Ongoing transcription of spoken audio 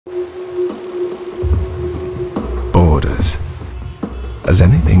Has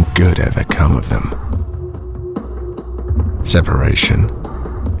anything good ever come of them? Separation,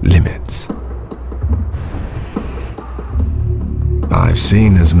 limits. I've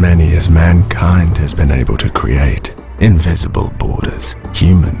seen as many as mankind has been able to create. Invisible borders,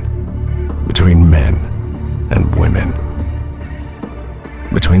 human, between men and women,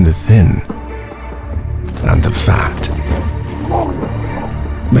 between the thin and the fat,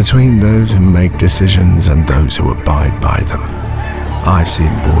 between those who make decisions and those who abide by them. I've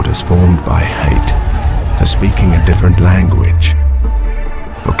seen borders formed by hate, for speaking a different language,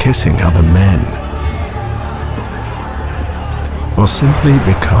 for kissing other men, or simply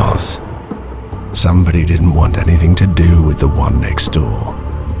because somebody didn't want anything to do with the one next door.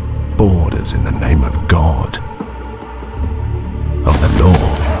 Borders in the name of God, of the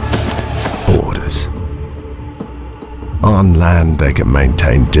law. Borders. On land they can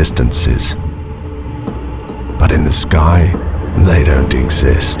maintain distances, but in the sky they don't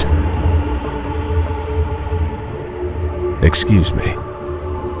exist. Excuse me,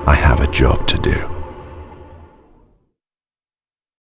 I have a job to do.